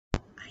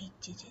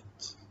did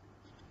it.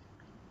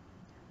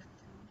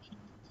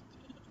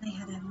 I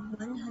had a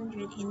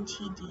 100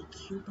 NTD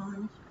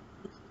coupon,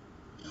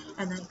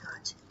 and I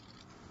got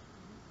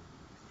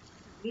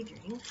 3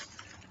 drinks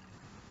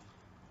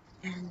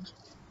and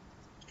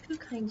 2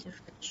 kinds of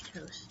French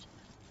toast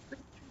for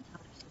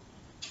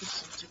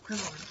 $3.82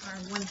 equivalent, or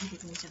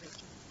 117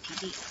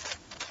 NTD.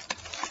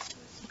 Let's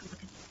take a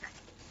look at the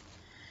package.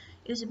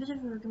 It was a bit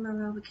of a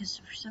rigmarole because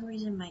for some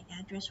reason my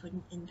address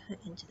wouldn't input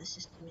into the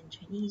system in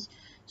Chinese,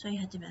 so I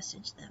had to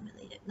message them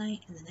late at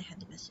night, and then I had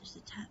to message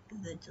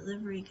the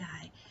delivery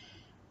guy.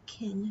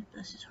 Ken,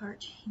 bless his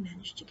heart, he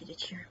managed to get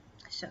it here.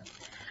 So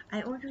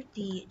I ordered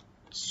the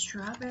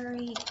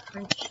strawberry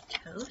French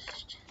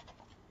toast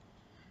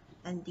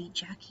and the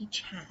Jackie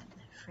Chan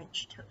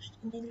French toast,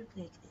 and they look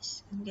like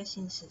this. I'm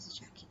guessing this is the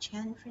Jackie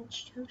Chan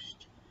French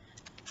toast.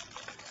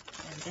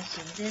 I'm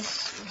guessing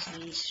this is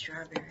the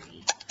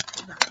strawberry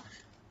love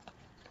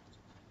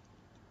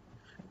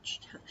French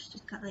toast.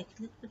 It's got like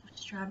a little bit of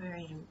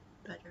strawberry and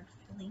butter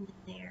filling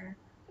in there.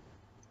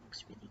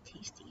 Looks really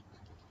tasty.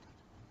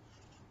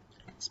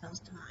 It smells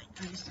divine.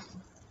 Honestly.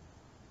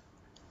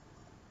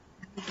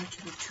 Now we go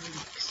to the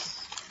drinks.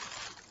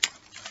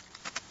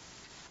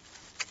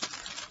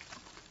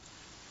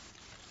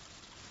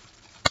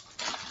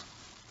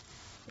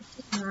 This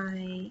is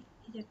my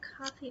either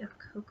coffee or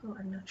cocoa.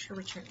 I'm not sure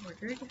which I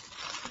ordered. It has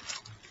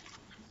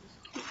this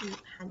cute little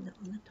panda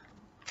on the top.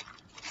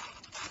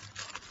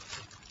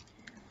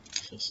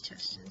 Taste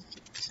test and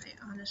see, because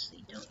I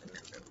honestly don't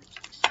remember which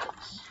this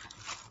is.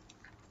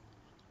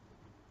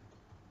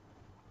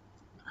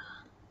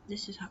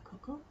 This is hot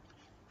cocoa.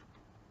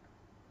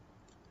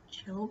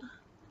 Chilled.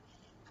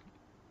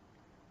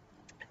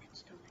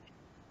 It's delicious.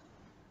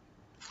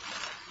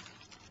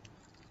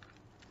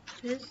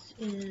 This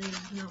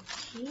is milk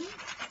tea.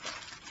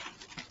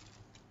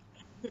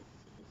 This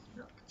is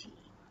milk tea.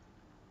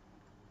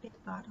 Big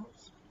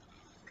bottles.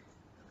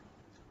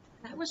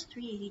 That was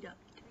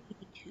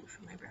 $3.82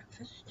 for my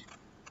breakfast.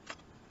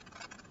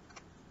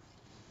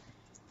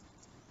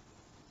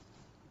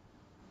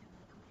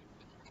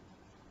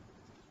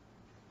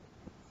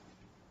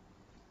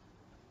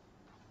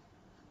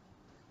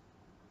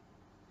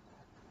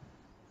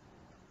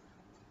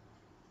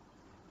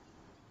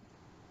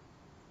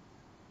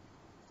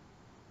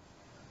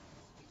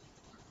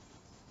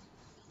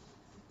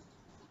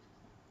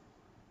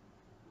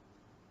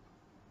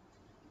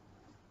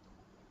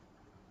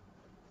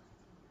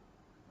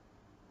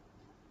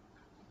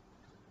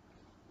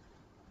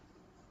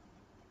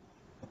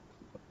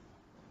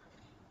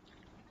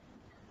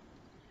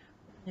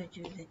 I'm going to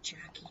do the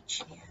Jackie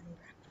Chan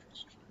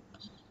breakfast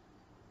ones.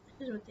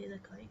 This is what they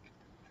look like.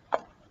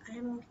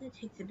 I'm going to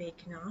take the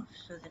bacon off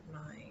so that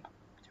my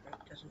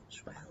throat doesn't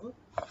swell.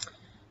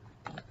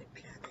 Be a good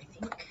plan, I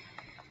think.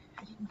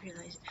 I didn't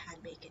realize it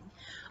had bacon.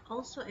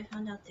 Also, I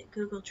found out that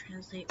Google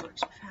Translate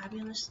works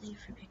fabulously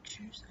for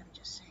pictures. I'm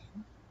just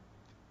saying.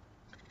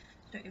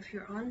 So if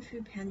you're on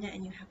Food Panda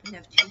and you happen to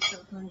have 2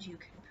 cell phones, you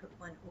can put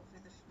one over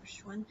the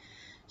first one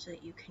so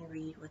that you can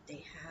read what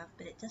they have,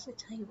 but it doesn't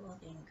tell you all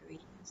the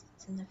ingredients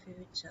that's in the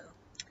food, so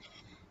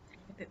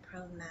kind of a bit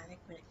problematic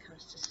when it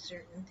comes to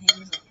certain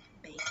things like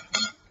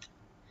bacon.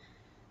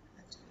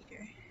 That's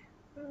weird.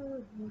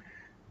 Oh.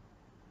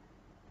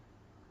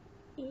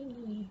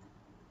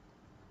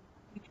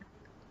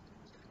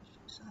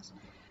 Sauce.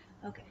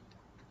 Okay.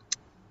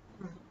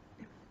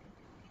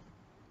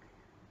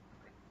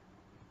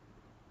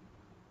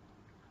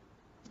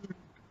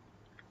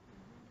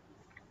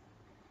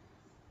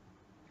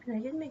 And I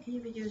didn't make any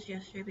videos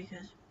yesterday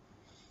because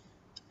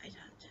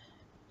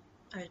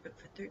I was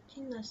booked for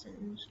 13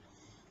 lessons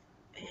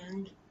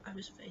and I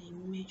was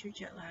fighting major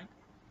jet lag.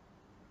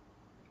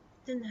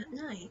 Then that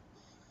night,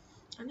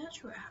 I'm not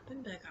sure what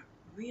happened, but I got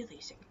really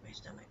sick in my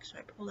stomach, so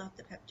I pulled out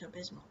the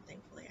Pepto-Bismol.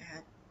 Thankfully, I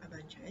had a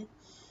bunch of it.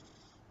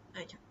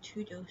 I took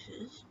 2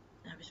 doses,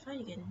 and I was fine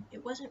again.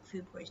 It wasn't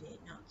food poisoning,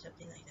 not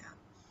something like that.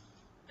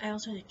 I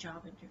also had a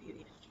job interview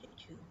yesterday,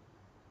 too,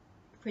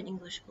 for an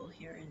English school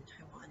here in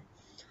Taiwan.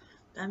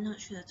 But I'm not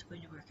sure that's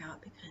going to work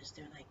out because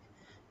they're like,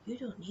 you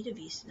don't need a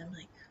visa. And I'm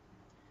like,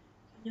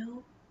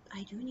 no,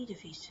 I do need a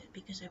visa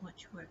because I want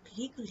to work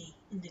legally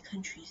in the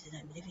countries that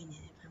I'm living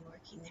in if I'm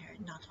working there,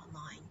 not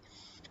online.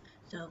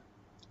 So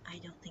I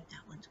don't think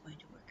that one's going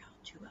to work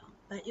out too well.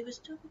 But it was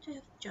still good to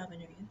have the job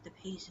interview. The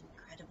pay is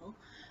incredible.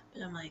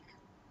 But I'm like,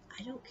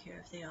 I don't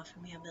care if they offer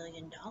me $1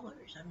 million.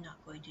 I'm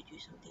not going to do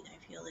something I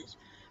feel is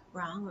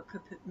wrong or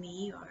could put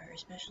me or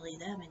especially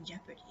them in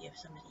jeopardy if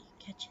somebody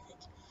catches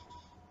it.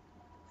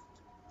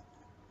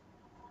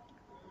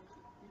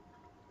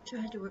 So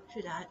I had to work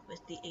through that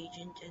with the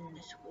agent and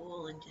the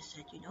school and just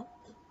said, you know,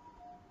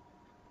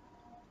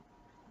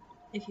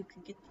 if you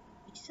can get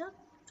the visa,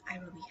 I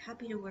will be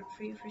happy to work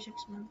for you for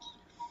 6 months.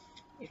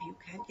 If you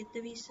can't get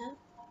the visa,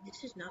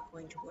 this is not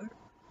going to work.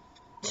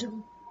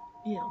 So,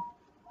 you know,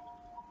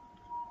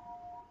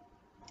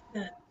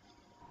 that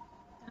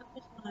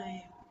was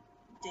my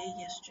day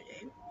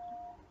yesterday.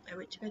 I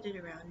went to bed at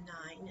around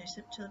 9. I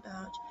slept till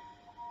about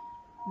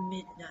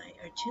midnight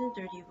or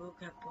 10:30.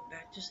 Woke up, went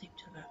back to sleep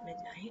till about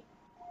midnight.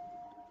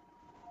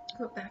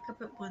 Woke back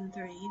up at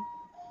 1:30.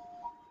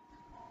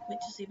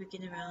 Went to sleep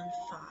again around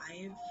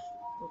 5.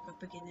 Woke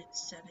up again at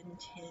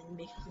 7:10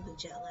 because of the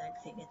jet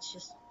lag thing. It's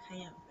just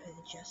kind of an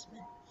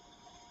adjustment.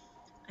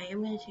 I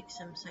am going to take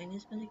some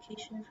sinus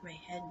medication for my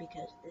head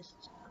because this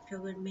does not feel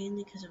good,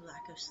 mainly because of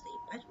lack of sleep.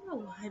 I don't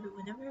know why, but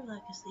whenever I have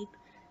lack of sleep,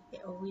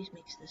 it always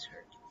makes this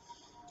hurt.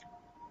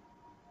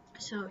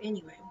 So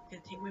anyway, I'm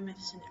going to take my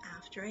medicine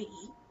after I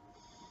eat,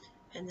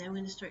 and then I'm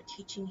going to start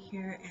teaching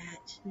here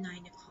at 9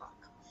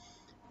 o'clock.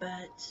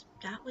 But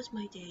that was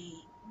my day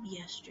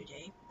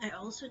yesterday. I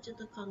also did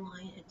look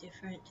online at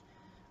different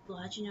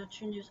lodging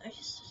alternatives. I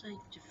just decided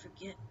to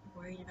forget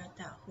worrying about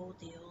that whole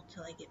deal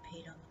till I get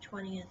paid on the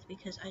 20th,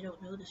 because I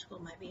don't know, the school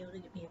might be able to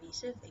get me a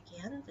visa. If they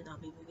can, then I'll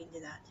be moving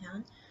to that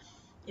town.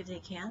 If they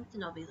can't,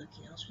 then I'll be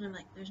looking elsewhere. I'm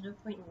like, there's no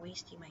point in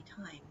wasting my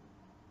time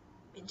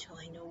until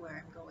I know where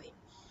I'm going.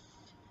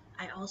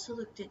 I also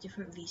looked at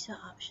different visa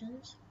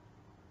options.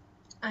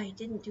 I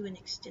didn't do an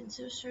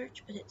extensive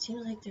search, but it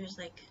seems like there's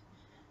like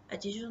a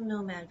digital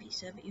nomad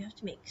visa, but you have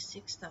to make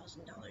 $6,000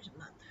 a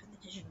month for the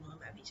digital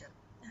nomad visa.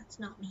 That's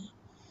not me.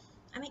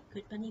 I make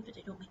good money, but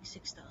I don't make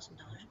 $6,000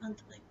 a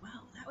month. I'm like,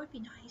 wow, that would be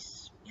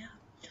nice. Yeah.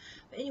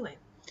 But anyway,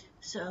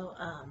 so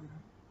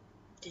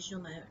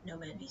digital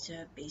nomad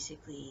visa,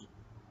 basically,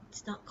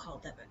 it's not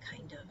called that, but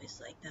kind of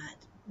is like that.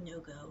 No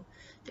go.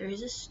 There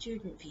is a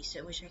student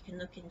visa, which I can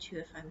look into.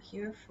 If I'm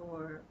here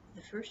for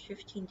the first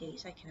 15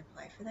 days, I can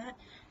apply for that.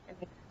 And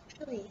there's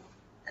actually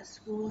a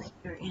school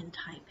here in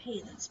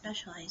Taipei that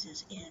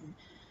specializes in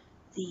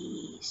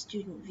the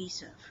student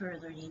visa for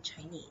learning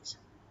Chinese.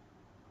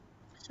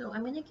 So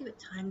I'm going to give it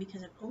time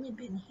because I've only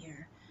been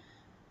here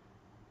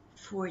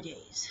 4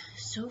 days.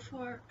 So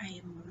far, I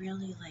am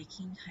really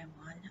liking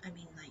Taiwan. I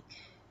mean, like,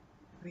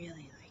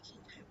 really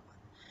liking Taiwan.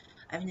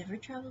 I've never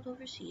traveled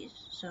overseas,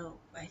 so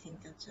I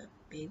think that's a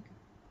big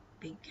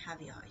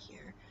caveat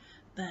here.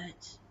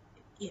 But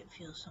it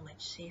feels so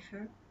much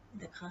safer.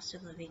 The cost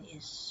of living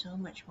is so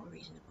much more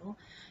reasonable.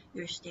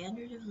 Your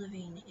standard of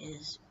living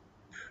is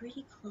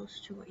pretty close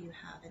to what you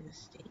have in the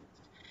States.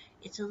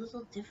 It's a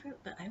little different,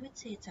 but I would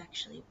say it's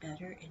actually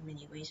better in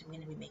many ways. I'm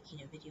going to be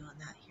making a video on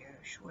that here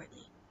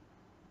shortly.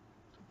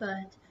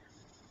 But,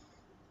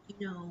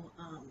 you know,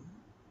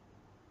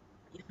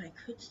 if I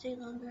could stay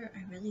longer,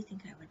 I really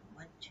think I would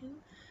want to.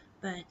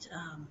 But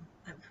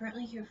I'm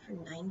currently here for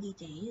 90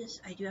 days.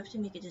 I do have to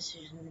make a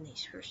decision in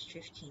these first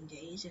 15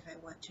 days if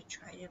I want to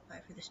try to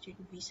apply for the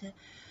student visa.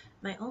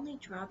 My only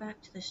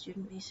drawback to the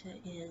student visa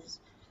is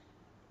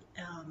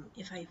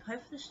if I apply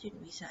for the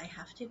student visa, I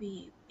have to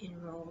be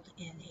enrolled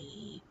in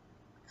a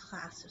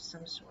class of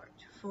some sort,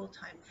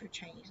 full-time, for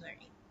Chinese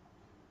learning.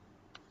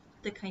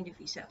 The kind of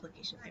visa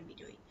application I'd be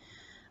doing.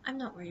 I'm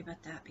not worried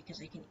about that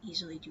because I can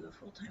easily do a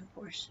full-time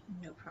course,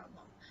 no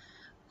problem.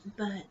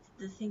 But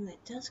the thing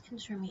that does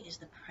concern me is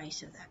the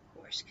price of that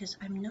course, because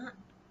I'm not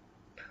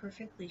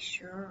perfectly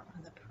sure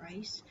on the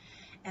price.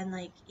 And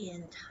like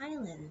in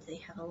Thailand, they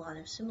have a lot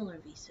of similar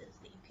visas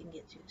that you can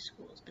get through the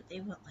schools, but they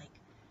want like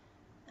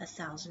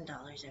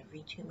 $1,000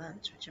 every 2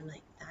 months, which I'm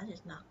like, that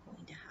is not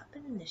going to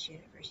happen in this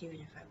universe.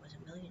 Even if I was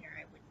a millionaire,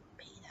 I wouldn't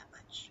pay that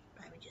much.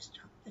 I would just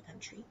talk the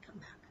country, come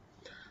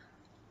back.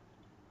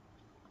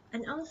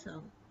 And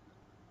also,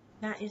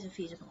 that is a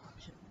feasible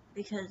option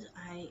because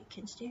I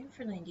can stay here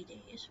for 90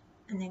 days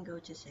and then go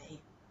to, say,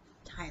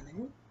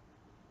 Thailand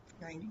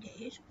for 90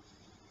 days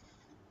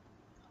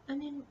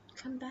and then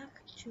come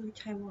back to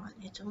Taiwan.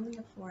 It's only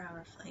a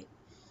 4-hour flight.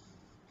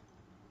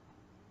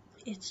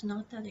 It's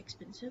not that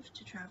expensive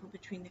to travel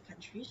between the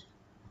countries.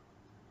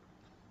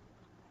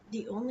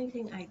 The only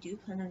thing I do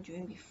plan on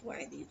doing before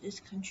I leave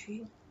this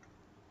country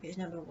is,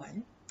 number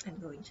one, I'm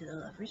going to the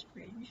Lover's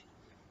Bridge.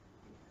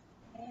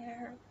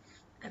 There,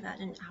 about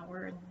an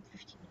hour and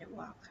 15-minute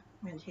walk.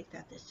 I'm going to take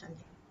that this Sunday.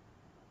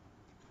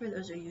 For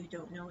those of you who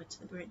don't know, it's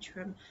the bridge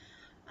from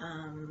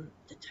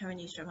the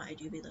Taiwanese drama I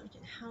Do Beloved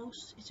in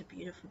House. It's a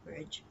beautiful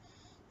bridge,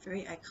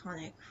 very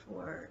iconic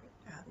for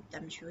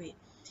Dam Shui.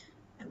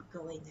 I'm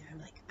going there.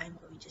 I'm like, I'm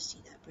going to see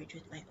that bridge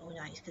with my own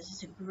eyes because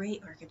it's a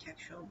great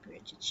architectural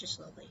bridge. It's just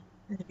lovely,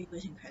 and the view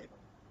is incredible.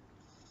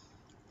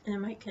 And I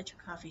might catch a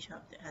coffee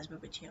shop that has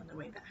boba tea on the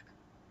way back,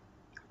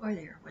 or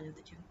there, one of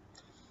the two,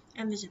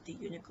 and visit the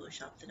Uniqlo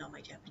shop that all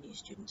my Japanese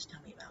students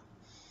tell me about.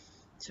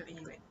 So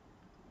anyway,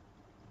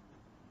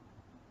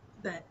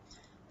 but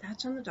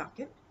that's on the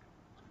docket.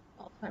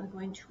 Also, I'm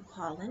going to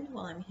Holland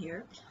while I'm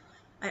here.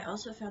 I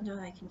also found out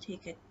I can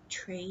take a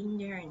train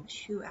there in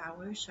 2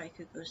 hours, so I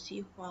could go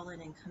see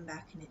Holland and come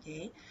back in a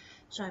day.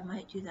 So I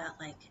might do that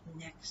like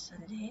next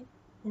Sunday.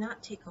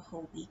 Not take a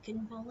whole week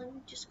in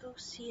Holland, just go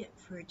see it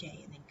for a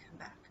day and then come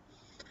back.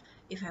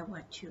 If I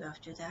want to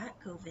after that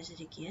go visit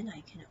again,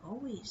 I can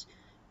always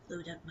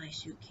load up my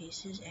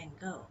suitcases and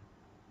go.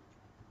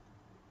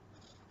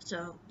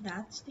 So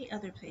that's the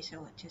other place I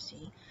want to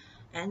see.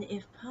 And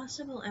if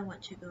possible, I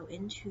want to go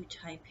into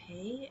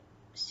Taipei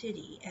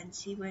City and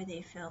see where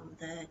they filmed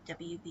the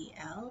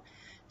WBL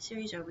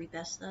series, or We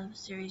Best Love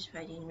series,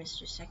 Fighting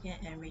Mr. Second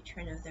and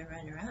Return of the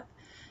Runner-Up.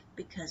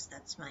 because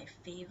that's my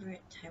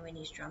favorite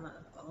Taiwanese drama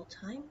of all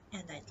time,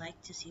 and I'd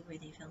like to see where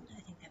they filmed it.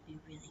 I think that'd be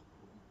really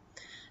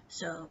cool.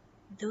 So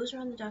those are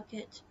on the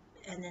docket.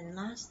 And then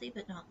lastly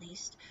but not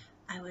least,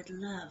 I would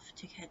love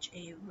to catch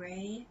a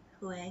Ray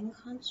Huang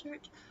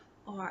concert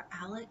or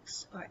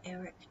Alex or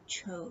Eric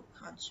Cho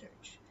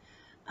concert.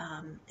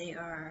 They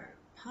are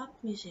pop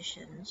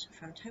musicians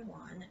from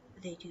Taiwan.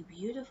 They do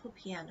beautiful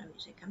piano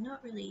music. I'm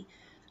not really,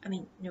 I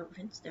mean, no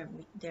offense,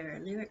 their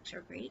lyrics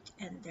are great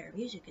and their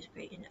music is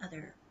great in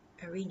other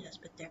arenas,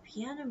 but their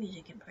piano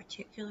music in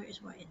particular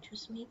is what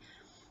interests me.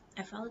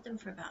 I followed them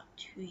for about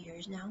 2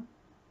 years now,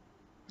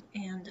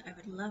 and I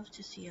would love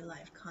to see a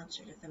live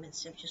concert of them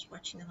instead of just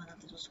watching them on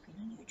a little screen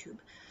on YouTube.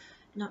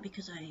 Not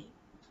because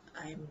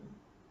I'm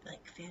like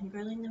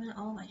fangirling them at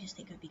all. I just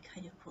think it would be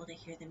kind of cool to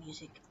hear the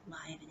music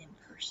live and in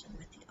person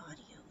with the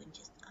audio and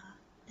just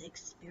the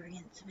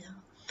experience of it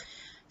all.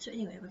 So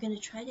anyway, we're going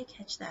to try to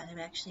catch that. I'm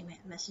actually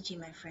messaging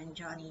my friend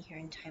Johnny here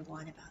in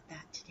Taiwan about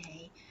that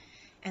today.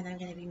 And I'm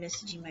going to be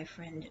messaging my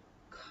friend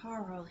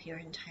Carl here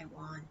in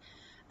Taiwan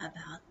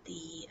about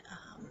the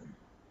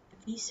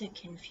visa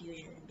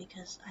confusion,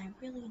 because I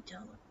really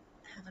don't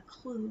have a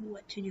clue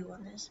what to do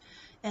on this.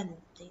 And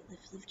they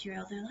lived here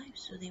all their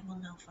lives, so they will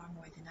know far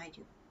more than I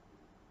do.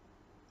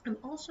 I'm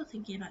also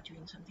thinking about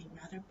doing something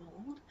rather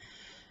bold,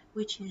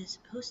 which is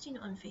posting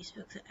on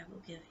Facebook that I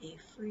will give a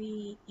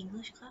free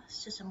English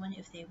class to someone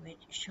if they would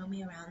show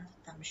me around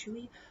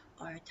Damshui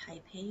or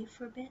Taipei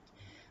for a bit,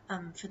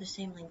 for the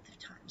same length of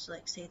time. So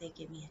like say they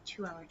give me a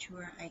 2-hour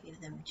tour, I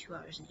give them 2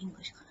 hours in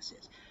English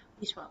classes.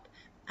 We swap.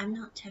 I'm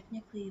not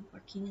technically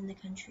working in the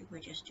country, we're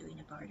just doing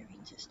a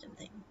bartering system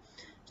thing,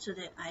 so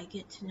that I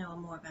get to know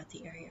more about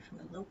the area from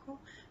a local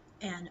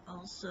and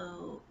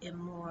also am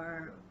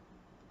more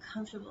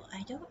comfortable.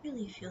 I don't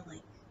really feel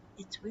like,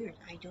 it's weird,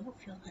 I don't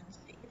feel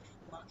unsafe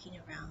walking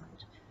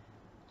around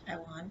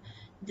Taiwan.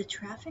 The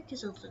traffic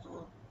is a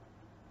little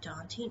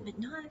daunting, but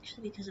not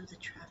actually because of the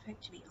traffic,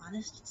 to be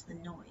honest, it's the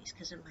noise,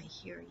 because of my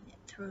hearing, it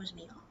throws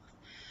me off.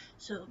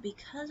 So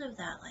because of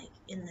that, like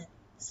in the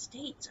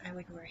States, I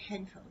would wear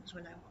headphones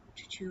when I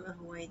walked to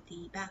avoid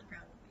the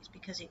background noise,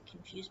 because it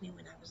confused me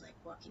when I was like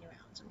walking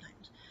around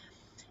sometimes.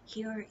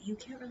 Here, you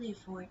can't really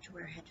afford to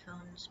wear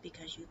headphones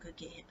because you could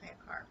get hit by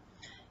a car,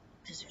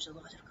 because there's a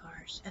lot of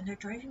cars, and they're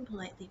driving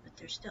politely, but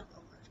there's still a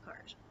lot of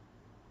cars.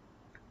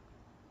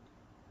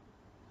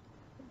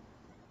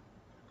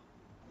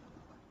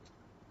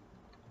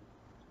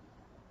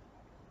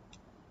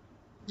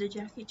 The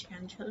Jackie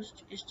Chan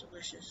toast is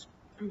delicious.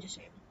 I'm just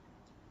saying.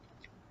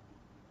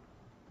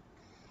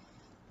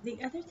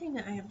 The other thing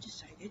that I have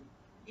decided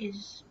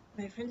is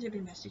my friends have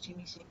been messaging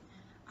me saying,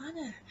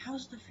 Anna,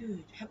 how's the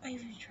food? Have I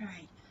ever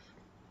tried?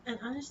 And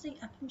honestly,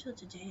 up until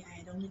today, I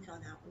had only gone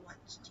out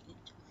once to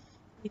eat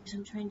because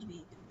I'm trying to be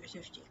uber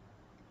thrifty.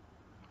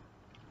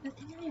 The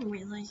thing I am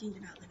realizing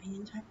about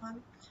living in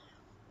Taiwan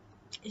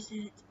is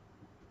that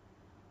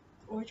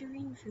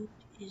ordering food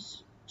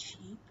is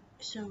cheap,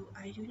 so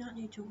I do not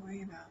need to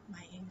worry about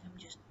my income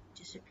just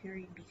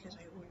disappearing because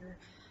I order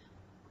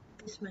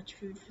this much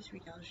food for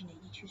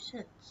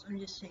 $3.82. I'm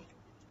just saying.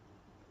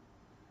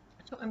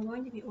 So I'm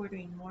going to be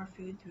ordering more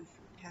food through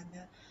Food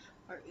Panda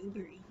or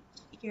Uber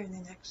Eats here in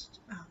the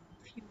next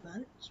few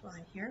months while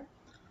I'm here.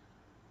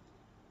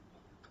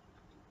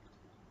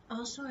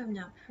 Also, I'm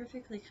now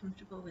perfectly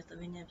comfortable with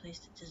living in a place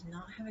that does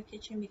not have a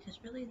kitchen, because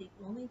really the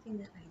only thing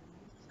that I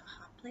need is a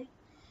hot plate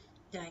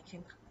that I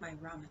can cook my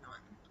ramen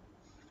on.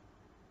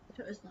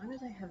 So as long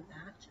as I have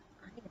that,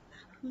 I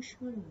am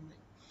hushun.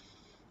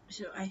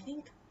 So I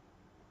think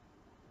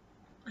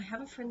I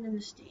have a friend in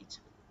the States,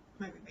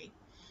 my roommate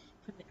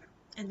from there,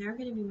 and they're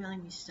going to be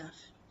mailing me stuff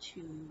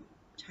to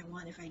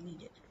Taiwan if I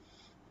need it.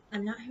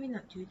 I'm not having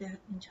them do that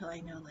until I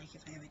know, like,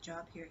 if I have a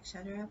job here,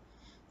 etc.,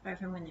 or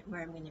if I'm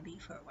where I'm going to be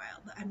for a while.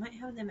 But I might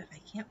have them, if I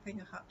can't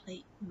bring a hot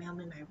plate, mail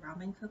me my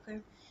ramen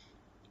cooker,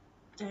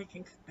 that I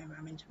can cook my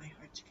ramen to my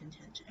heart's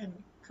content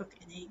and cook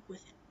an egg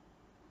with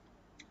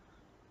it.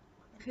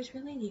 Because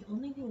really, the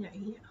only thing that I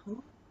eat at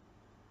home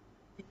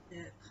is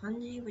the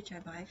congee, which I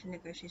buy from the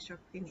grocery store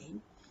pre-made,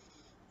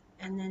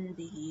 and then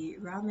the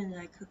ramen that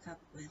I cook up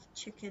with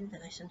chicken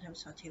that I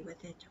sometimes saute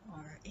with it,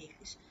 or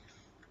eggs.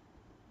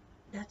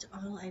 That's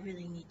all I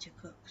really need to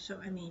cook. So,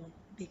 I mean,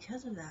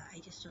 because of that, I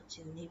just don't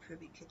see the need for a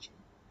big kitchen.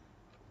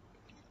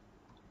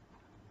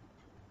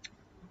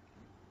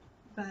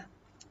 But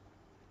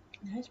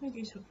that's my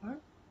day so far.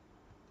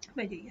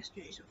 My day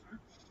yesterday so far.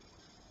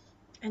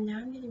 And now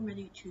I'm getting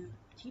ready to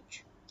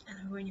teach, and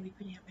I'm going to be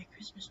putting up my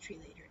Christmas tree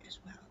later as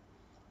well.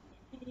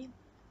 Yay.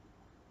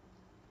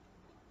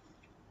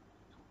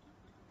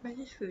 But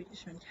this food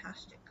is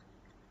fantastic.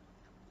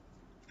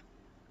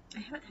 I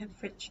haven't had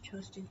French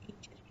toast in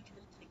ages because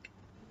it's like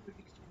super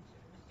expensive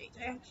in the States.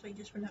 I actually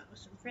just went out with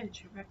some friends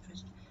for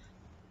breakfast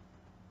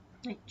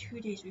like 2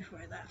 days before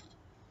I left.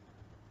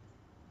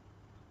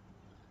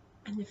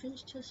 And the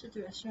French toast at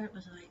the restaurant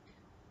was like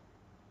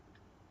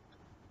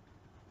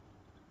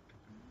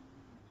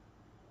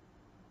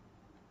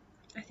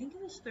I think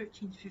it was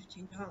 $13,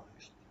 $15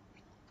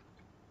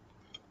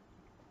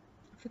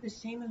 for the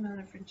same amount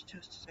of French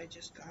toast as I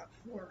just got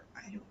for,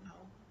 I don't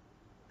know,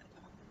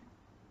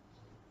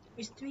 it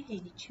was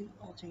 $3.82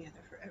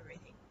 altogether for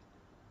everything.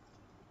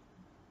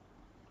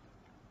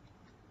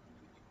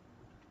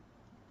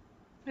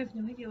 I have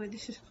no idea why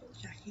this is called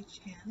Jackie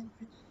Chan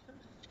French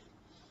toast.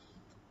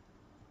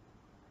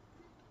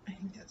 I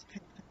think that's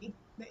kind of funny,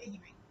 but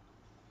anyway.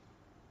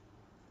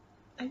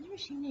 I've never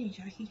seen any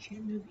Jackie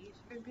Chan movies.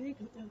 I really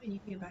don't know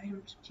anything about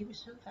him, except he was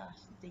so fast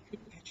that they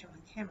couldn't catch him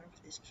on camera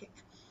for this kick.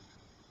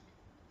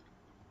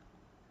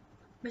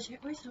 Which I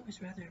always thought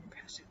was rather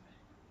impressive.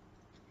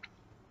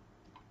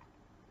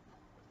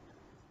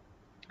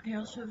 I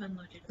also have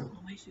unloaded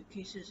all my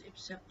suitcases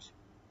except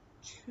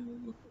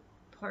 2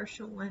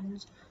 partial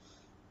ones.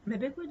 My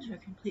big ones are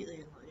completely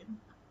unloaded.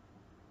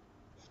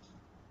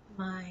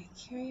 My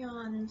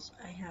carry-ons,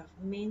 I have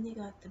mainly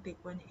got the big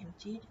one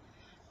emptied,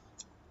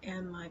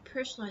 and my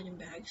personal item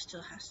bag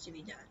still has to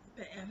be done,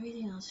 but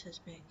everything else has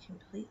been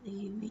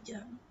completely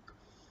redone.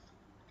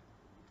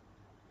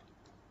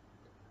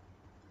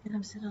 And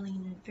I'm settling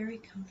in very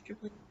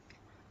comfortably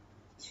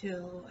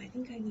till I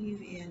think I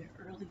leave in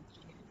early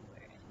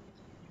January. I think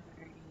it's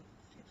January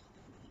 5th,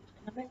 I leave.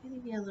 And I might be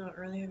leaving a little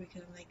earlier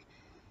because I'm like,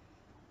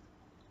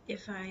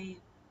 if I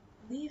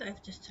leave,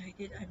 I've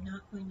decided I'm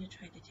not going to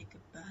try to take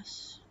a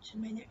bus to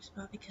my next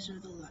spot because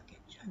of the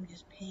luggage. I'm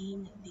just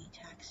paying the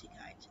taxi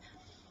guides.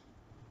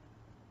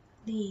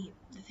 The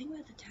thing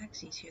about the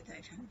taxis here that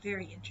I found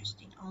very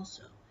interesting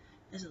also,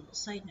 as a little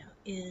side note,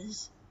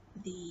 is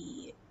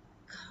the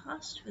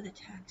cost for the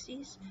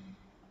taxis.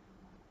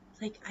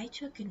 Like, I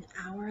took an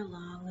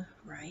hour-long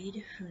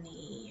ride from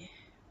the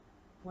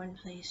one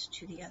place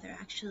to the other,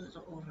 actually a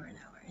little over an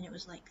hour, and it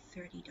was like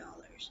 $30.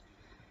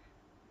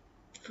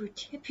 For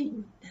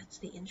tipping, that's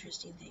the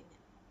interesting thing.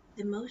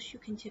 The most you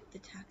can tip the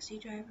taxi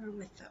driver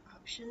with the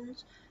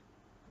options,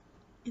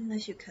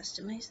 unless you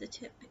customize the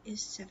tip,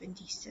 is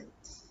 70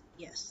 cents.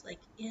 Yes, like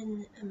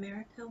in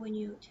America, when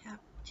you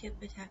tip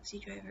a taxi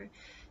driver,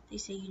 they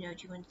say, do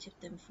you want to tip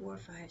them $4,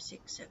 $5, $6,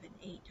 $7,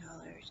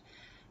 $8?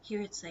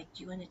 Here it's like,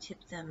 do you want to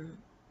tip them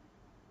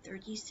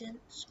 30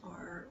 cents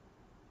or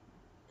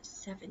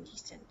 70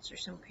 cents or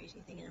some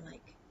crazy thing? And I'm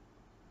like,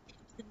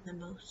 tip them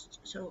the most.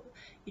 So,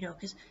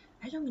 because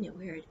I don't mean it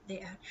weird. They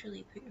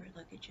actually put your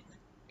luggage in the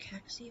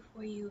taxi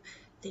for you.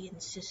 They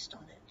insist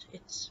on it.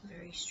 It's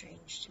very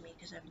strange to me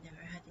because I've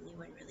never had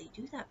anyone really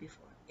do that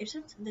before.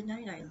 Since the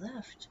night I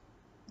left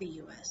the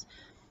U.S.,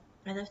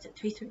 I left at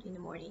 3:30 in the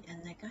morning,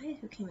 and the guy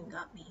who came and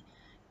got me,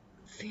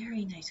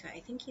 very nice guy. I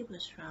think he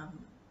was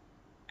from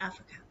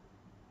Africa,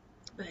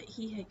 but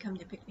he had come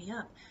to pick me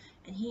up,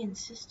 and he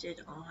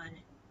insisted on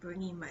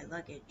bringing my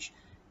luggage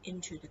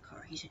into the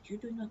car. He said, "You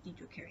do not need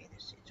to carry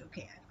this. It's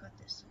okay. I've got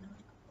this." And I'm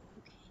like,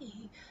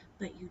 "Okay,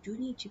 but you do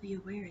need to be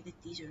aware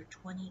that these are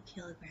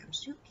 20-kilogram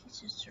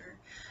suitcases, sir,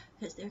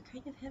 because they're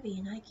kind of heavy,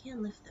 and I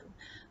can lift them."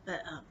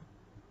 But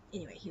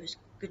anyway, he was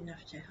good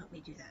enough to help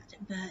me do that.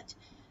 But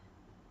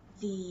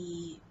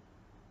the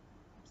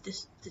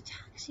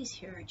taxis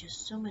here are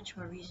just so much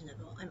more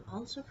reasonable. I'm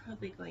also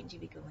probably going to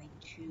be going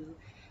to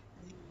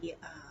the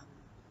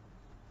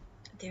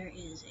there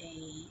is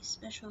a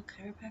special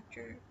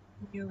chiropractor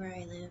near where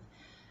I live.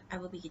 I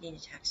will be getting a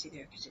taxi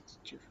there because it's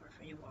too far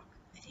for me to walk,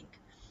 I think.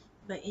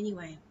 But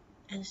anyway,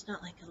 and it's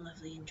not like a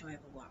lovely,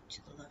 enjoyable walk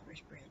to the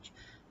Lover's Bridge.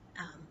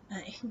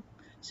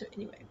 So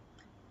anyway,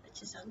 it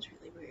just sounds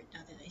really weird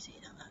now that I say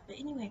it out loud. But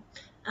anyway,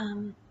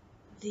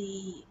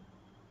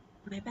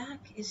 my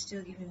back is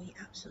still giving me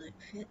absolute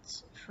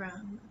fits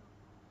from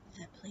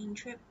the plane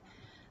trip.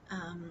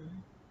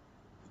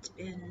 It's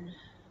been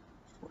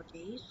 4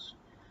 days.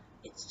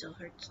 It still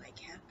hurts like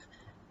heck.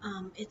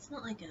 It's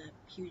not like a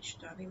huge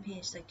throbbing pain.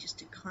 It's like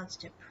just a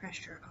constant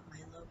pressure on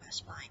my lower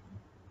spine.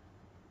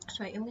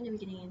 So I am going to be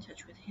getting in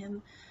touch with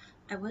him.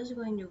 I was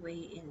going to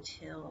wait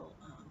until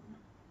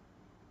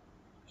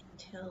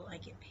I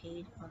get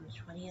paid on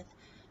the 20th.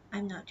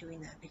 I'm not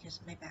doing that because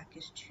my back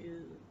is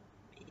too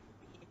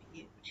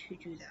to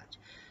do that.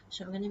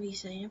 So I'm going to be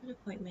setting up an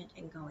appointment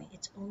and going.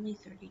 It's only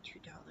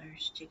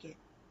 $32 to get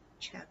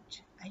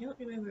checked. I don't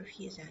remember if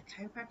he is a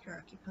chiropractor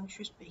or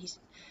acupuncturist, but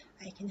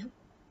I can help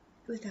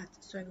with that.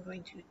 So I'm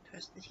going to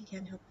trust that he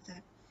can help with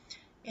that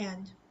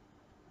and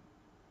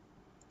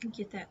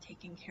get that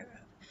taken care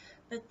of.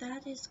 But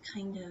that is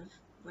kind of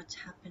what's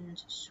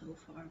happened so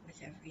far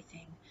with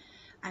everything.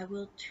 I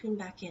will tune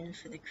back in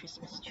for the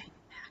Christmas tree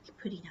pack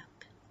putting up.